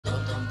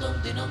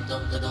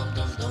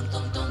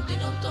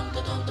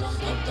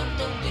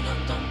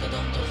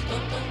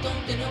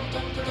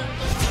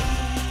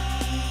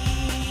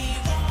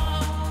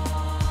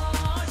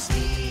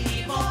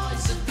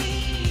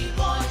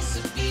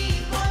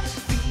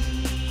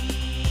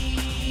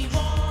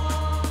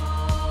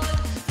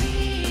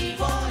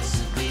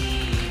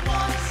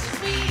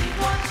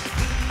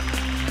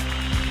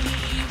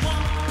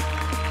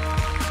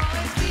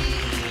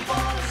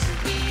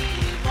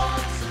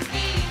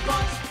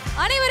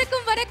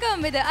அனைவருக்கும்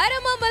வணக்கம். இது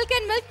aroma milk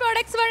and milk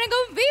products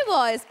வழங்கும் we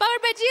voice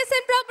powered by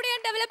GSN property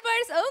and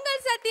developers.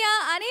 உங்கள் சத்யா,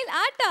 அனில்,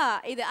 ஆட்டா.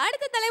 இது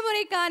அடுத்த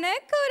தலைமுறைக்கான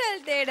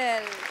குரல்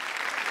தேடல்.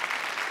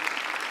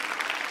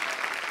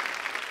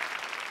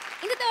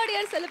 இந்த தேர்ட்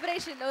இயர்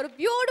செலிப்ரேஷன்ல ஒரு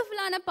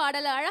பியூட்டிஃபுல்லான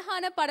பாடல்,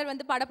 அழகான பாடல்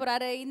வந்து பாட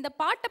போறாரு. இந்த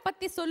பாட்டை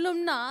பத்தி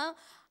சொல்லணும்னா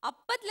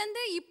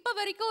அப்பத்துலேருந்து இப்போ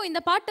வரைக்கும் இந்த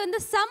பாட்டு வந்து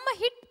செம்ம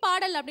ஹிட்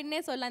பாடல் அப்படின்னே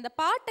சொல்லலாம். இந்த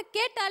பாட்டை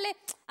கேட்டாலே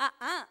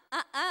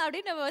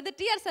அப்படின்னு நம்ம வந்து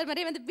டிஆர் சார்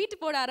மாதிரி வந்து பீட்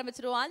போட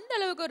ஆரம்பிச்சிருவோம். அந்த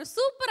அளவுக்கு ஒரு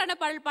சூப்பரான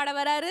பாடல் பாட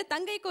வராரு.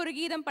 தங்கைக்கு ஒரு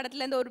கீதம்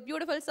படத்துலேருந்து ஒரு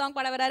பியூட்டிஃபுல் சாங்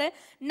பாட வராரு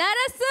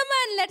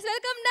Narasimhan. Let's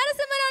welcome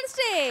Narasimhan on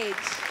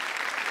stage.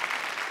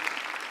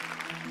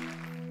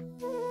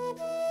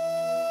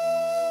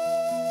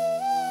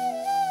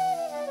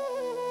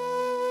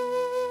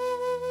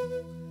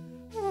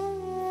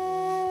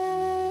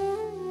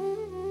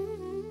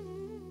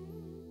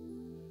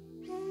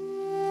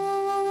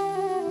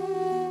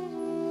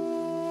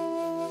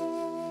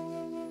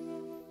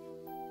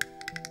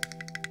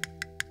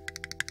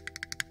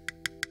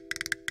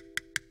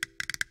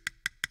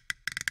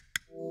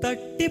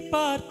 தட்டி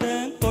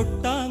பார்த்தேன்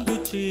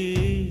கொட்டாங்குச்சி,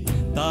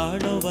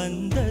 தாளம்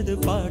வந்தது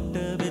பாட்ட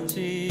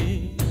வச்சு.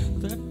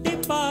 தட்டி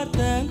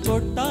பார்த்தேன்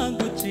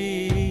கொட்டாங்குச்சி,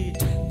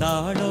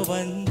 தாளம்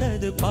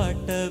வந்தது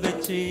பாட்ட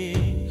வச்சு.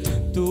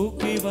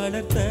 தூக்கி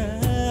வளர்த்த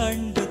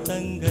அன்பு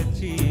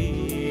தங்கச்சி,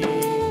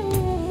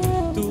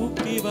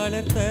 தூக்கி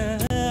வளர்த்த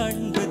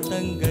அன்பு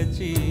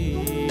தங்கச்சி.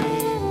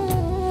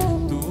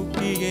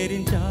 தூக்கி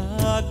எரிஞ்சா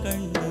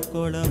கண்ணு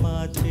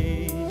கொளமாச்சு,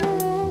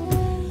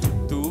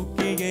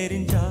 தூக்கி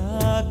எரிஞ்சா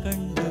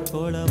கண்டு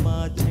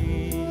கோலமாச்சி.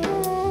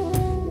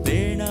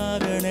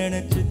 தேனாக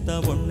நினைச்சுத்த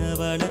ஒன்ன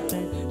வளர்த்த,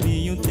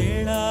 நீயும்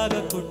தேடாக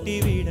குட்டி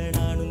விட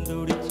நானும்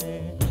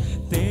துடிச்சேன்.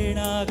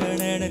 தேனாக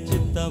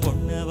நினைச்சுத்த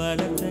ஒன்ன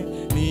வளர்த்த,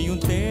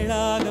 நீயும்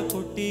தேடாக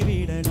குட்டி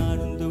விட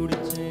நானும்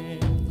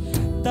துடிச்சேன்.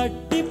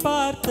 தட்டி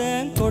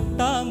பார்த்தேன்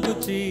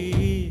கொட்டாங்குச்சி,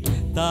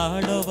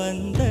 தாளம்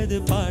வந்தது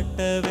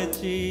பாட்ட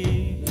வச்சு.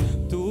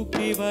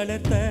 தூக்கி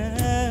வளர்த்த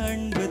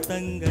அன்பு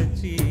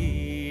தங்கச்சி,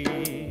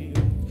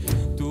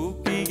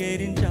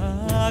 எரிஞ்சா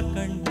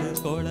கண்டு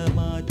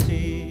கோலமாச்சி.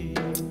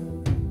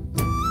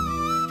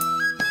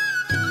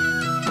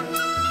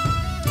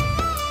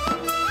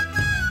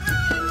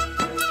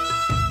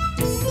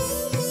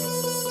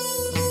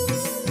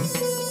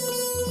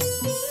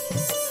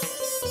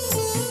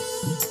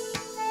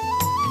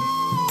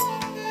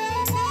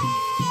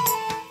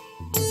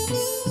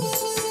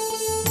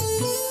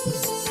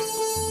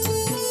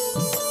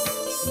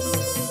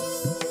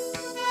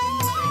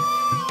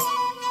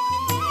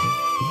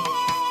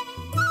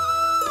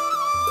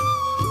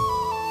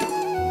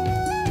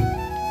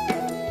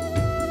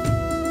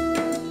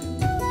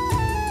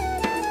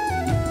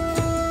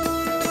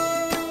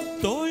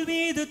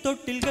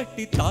 தொட்டில்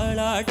கட்டி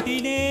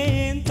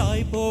தாளாட்டினேன்,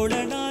 தாய் போல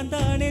நான்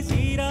தானே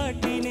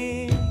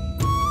சீராட்டினேன்.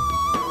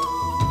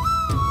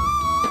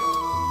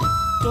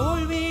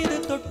 தோல் மீது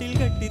தொட்டில்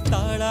கட்டி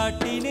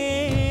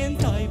தாளாட்டினேன்,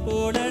 தாய்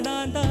போல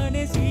நான்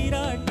தானே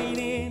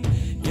சீராட்டினேன்.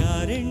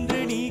 யாரென்று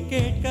நீ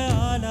கேட்க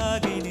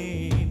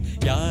ஆளாகினேன்,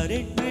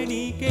 யாரென்று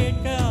நீ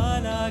கேட்க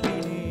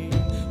ஆளாகினேன்.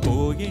 போ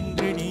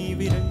என்று நீ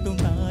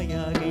விரட்டும்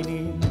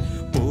நாயாகினேன்,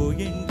 போ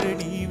என்று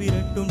நீ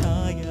விரட்டும்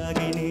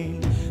நாயாகினேன்.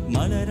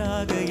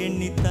 மலராக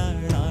எண்ணித்தாள்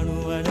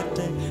நானும்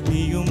வளர்த்த,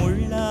 நீயும்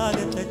உள்ளாக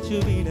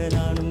தச்சுவிட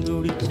நானும்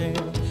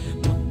துடிச்சேன்.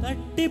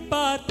 தட்டி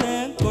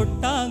பார்த்தேன்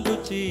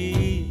கொட்டாங்குச்சி,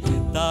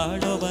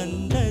 தாளம்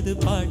வந்தது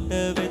பாட்ட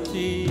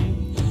வச்சு.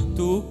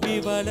 தூக்கி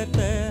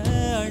வளர்த்த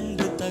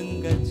அன்பு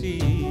தங்கச்சி,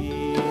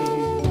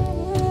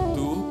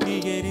 தூக்கி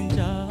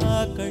எரிஞ்சா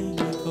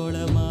கண்ணு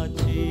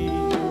கோலமாச்சி.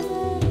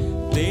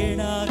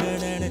 தேனாக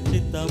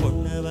நினைச்சுத்த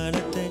ஒன்ன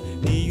வளர்த்த,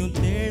 நீயும்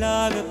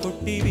தேடாக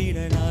கொட்டி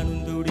விட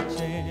நானும்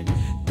துடிச்சேன்.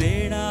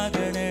 தேடாக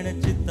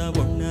நினைச்சுத்த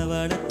ஒன்ன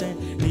வளர்த்த,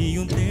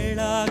 நீயும்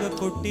தேடாக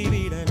கொட்டி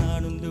விட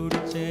நானும்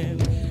துடிச்சேன்.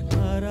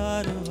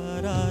 ஆராரு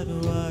ஆராரு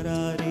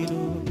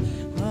ஆராரிரு,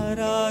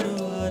 ஆராரு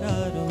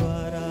ஆராரு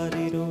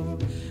ஆராரிரு,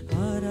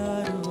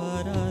 ஆராரு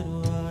ஆராரு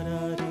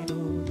ஆராரிரு,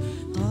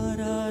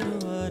 ஆராரு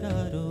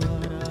ஆராரு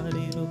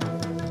ஆராரிரு.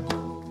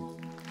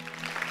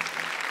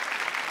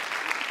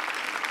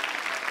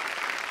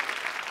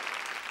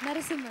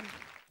 நரசிம்மன்,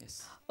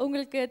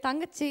 உங்களுக்கு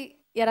தங்கச்சி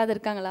யாராவது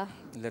இருக்காங்களா?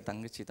 இல்லை,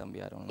 தங்கச்சி தம்பி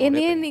யாரும்.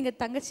 என்னையே நீங்கள்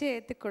தங்கச்சியை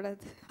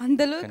ஏற்றுக்கூடாது, அந்த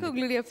அளவுக்கு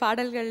உங்களுடைய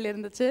பாடல்கள்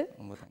இருந்துச்சு.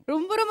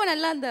 ரொம்ப ரொம்ப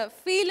நல்லா அந்த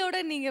ஃபீலோட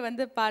நீங்கள்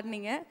வந்து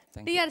பாடினீங்க.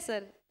 டிஆர்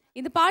சார்,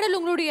 இந்த பாடல்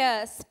உங்களுடைய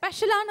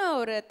ஸ்பெஷலான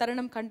ஒரு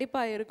தருணம்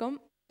கண்டிப்பாக இருக்கும்.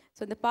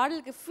 ஸோ இந்த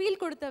பாடலுக்கு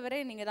ஃபீல் கொடுத்தவரே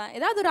நீங்கள் தான்.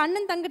 ஏதாவது ஒரு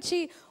அண்ணன் தங்கச்சி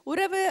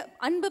உறவு,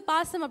 அன்பு,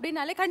 பாசம்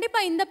அப்படின்னாலே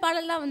கண்டிப்பாக இந்த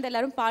பாடல்லாம் வந்து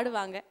எல்லாரும்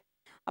பாடுவாங்க.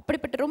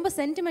 அப்படிப்பட்ட ரொம்ப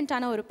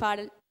சென்டிமெண்ட்டான ஒரு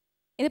பாடல்.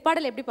 இந்த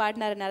பாடல் எப்படி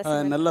பாடினாரு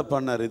நரசிம்மன்? நல்லா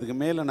பாடினார். இதுக்கு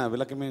மேலே நான்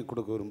விளக்கமே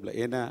கொடுக்க விரும்பல.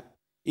 ஏன்னா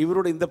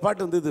இவரோட இந்த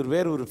பாட்டு வந்து இது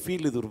வேற ஒரு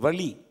ஃபீல், இது ஒரு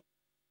வலி.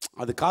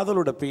 அது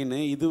காதலோட பெயின்,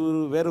 இது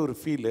வேற ஒரு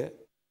ஃபீலு.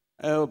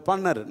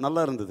 பாடினார்,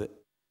 நல்லா இருந்தது.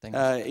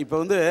 இப்போ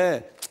வந்து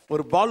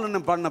ஒரு பாலுன்னு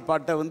பாடின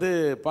பாட்டை வந்து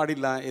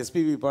பாடிடலாம்.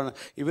 எஸ்பிபி பாடின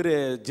இவர்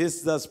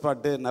ஜேசுதாஸ்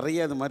பாட்டு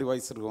நிறைய இது மாதிரி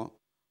வாய்ஸ் இருக்கும்.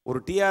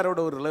 ஒரு டிஆரோட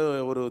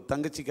ஒரு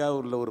தங்கச்சிக்காக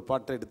உள்ள ஒரு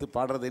பாட்டை எடுத்து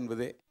பாடுறது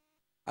என்பதே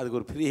அதுக்கு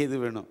ஒரு பெரிய இது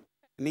வேணும்.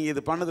 நீங்கள்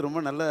இது பண்ணது ரொம்ப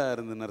நல்லா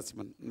இருந்தது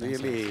நரசிம்மன்.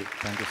 ரியலி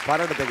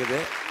பாராட்டத்தக்கது.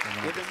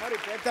 இது மாதிரி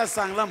பேட்டா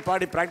சாங்லாம்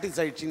பாடி ப்ராக்டிஸ்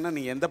ஆகிடுச்சிங்கன்னா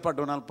நீங்கள் எந்த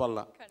பாட்டு வேணாலும்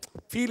பாடலாம்.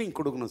 ஃபீலிங்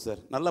கொடுக்கணும்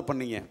சார். நல்லா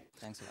பண்ணீங்க.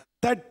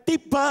 தட்டி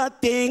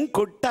பார்த்தேன்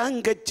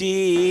கொட்டாங்கச்சி,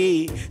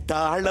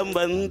 தாளம்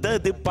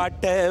வந்தது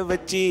பாட்டை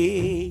வச்சு,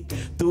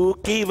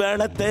 தூக்கி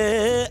வளர்த்த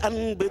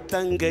அன்பு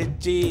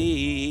தங்கச்சி,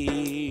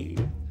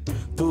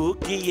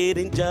 தூக்கி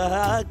எரிஞ்சா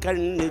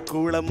கண்ணு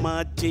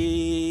குளமாச்சி,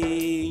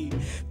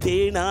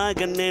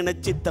 தேனாக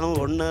நினைச்சித்தான்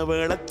ஒன்ன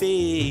வளர்த்தே,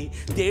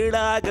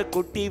 தேடாக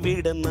குட்டி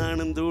வீட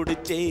நானும்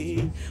துடிச்சே,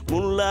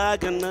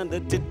 முள்ளாக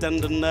நினைச்சு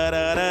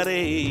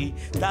தந்துனாரே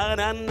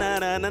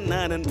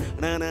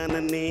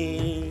தானே.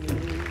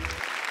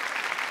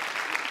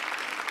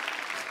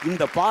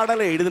 இந்த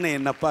பாடலை எழுதின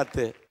என்னை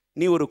பார்த்து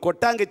நீ ஒரு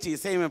கொட்டாங்கச்சி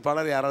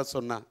இசையமைப்பாளர் யாராவது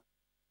சொன்னா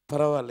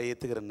பரவாயில்ல,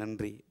 ஏற்றுக்கிற.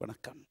 நன்றி,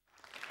 வணக்கம்.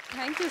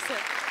 Thank you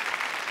sir.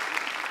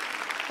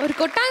 ஒரு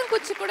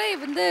கொட்டாங்குச்சி கூட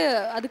வந்து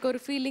அதுக்கு ஒரு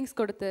ஃபீலிங்ஸ்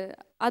கொடுத்து,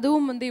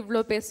 அதுவும் வந்து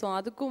இவ்வளோ பேசும்,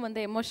 அதுக்கும் வந்து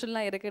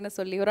எமோஷனலாக இருக்குன்னு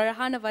சொல்லி ஒரு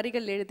அழகான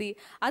வரிகள் எழுதி,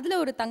 அதில்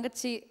ஒரு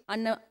தங்கச்சி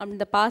அண்ணன்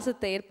அந்த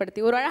பாசத்தை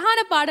ஏற்படுத்தி ஒரு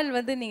அழகான பாடல்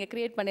வந்து நீங்கள்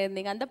கிரியேட்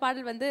பண்ணியிருந்தீங்க. அந்த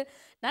பாடல் வந்து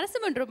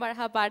நரசிம்மன் ரொம்ப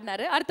அழகாக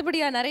பாடினாரு.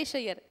 அடுத்தபடியாக நரேஷ்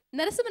ஐயர்,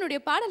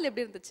 நரசிம்மனுடைய பாடல்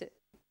எப்படி இருந்துச்சு?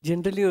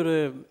 ஜென்ரலி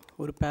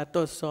ஒரு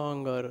பேத்தோஸ்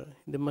சாங் ஆர்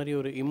இந்த மாதிரி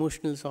ஒரு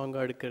இமோஷ்னல்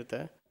சாங்காக எடுக்கிறத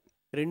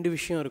ரெண்டு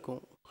விஷயம்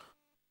இருக்கும்.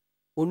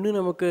 ஒன்று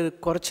நமக்கு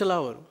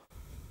குறைச்சலாக வரும்,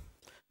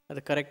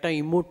 அதை கரெக்டாக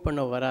இமோட்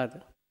பண்ண வராது.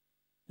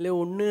 இல்லை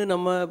ஒன்று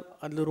நம்ம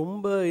அதில்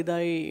ரொம்ப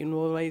இதாகி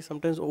இன்வால்வ் ஆகி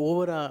சம்டைம்ஸ்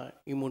ஓவராக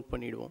இமோட்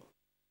பண்ணிவிடுவோம்.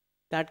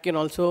 தேட் கேன்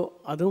ஆல்சோ,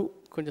 அதுவும்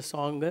கொஞ்சம்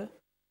சாங்கை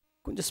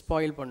கொஞ்சம்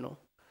ஸ்பாயில் பண்ணும்.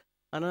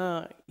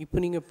 ஆனால் இப்போ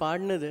நீங்கள்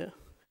பாடினது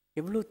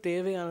எவ்வளோ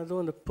தேவையானதோ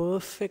அந்த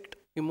பர்ஃபெக்ட்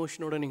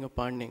இமோஷனோடு நீங்கள்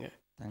பாடினீங்க.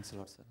 Thanks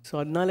lot sir. ஸோ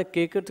அதனால்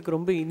கேட்குறதுக்கு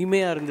ரொம்ப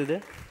இனிமையாக இருந்தது.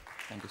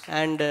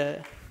 அண்டு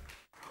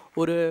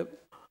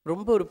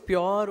ரொம்ப ஒரு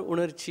பியோர்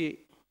உணர்ச்சி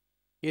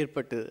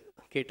ஏற்பட்டது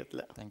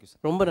கேட்டதில். Thank you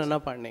sir. ரொம்ப நல்லா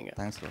பாடினீங்க.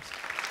 Thanks lot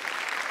sir.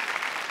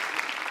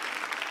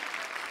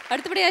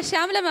 அடுத்தபடியாக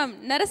ஷியாமலா மேம்,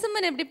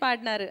 நரசிம்மன் எப்படி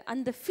பாடினாரு?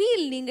 அந்த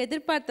ஃபீல் நீங்கள்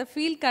எதிர்பார்த்த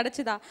ஃபீல்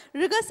கிடச்சிதா?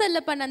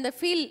 ரிஹர்சலில் பண்ண அந்த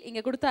ஃபீல்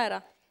இங்கே கொடுத்தாரா?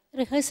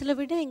 ரிஹர்சலை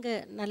விட இங்கே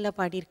நல்லா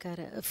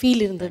பாடியிருக்காரு.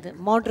 ஃபீல் இருந்தது.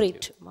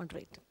 மாட்ரேட்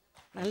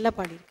நல்லா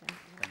பாடியிருக்காரு.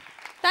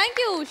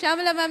 Thank you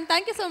Shyamala ma'am.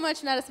 Thank you so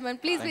much Narasimhan.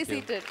 Please be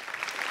seated.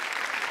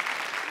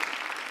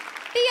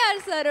 TR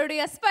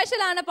சாருடைய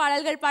ஸ்பெஷலான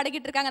பாடல்கள்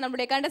பாடிக்கிட்டு இருக்காங்க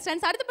நம்மளுடைய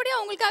கண்டஸ்டன்ஸ்.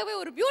 அடுத்தபடியாக உங்களுக்காகவே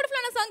ஒரு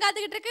பியூட்டிஃபுல்லான சாங்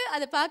காத்துக்கிட்டு இருக்கு.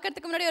 அதை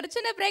பார்க்கறதுக்கு முன்னாடி ஒரு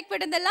சின்ன பிரேக்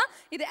போயிருந்தெல்லாம்.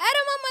 இது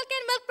aroma milk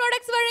and milk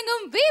products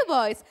வழங்கும் we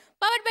voice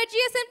powered by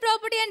GSN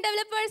property and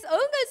developers.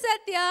 உங்கள்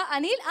சத்யா,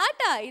 அனில்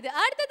ஆட்டா. இது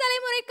அடுத்த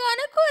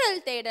தலைமுறைக்கான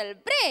குரல் தேடல்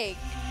பிரேக்.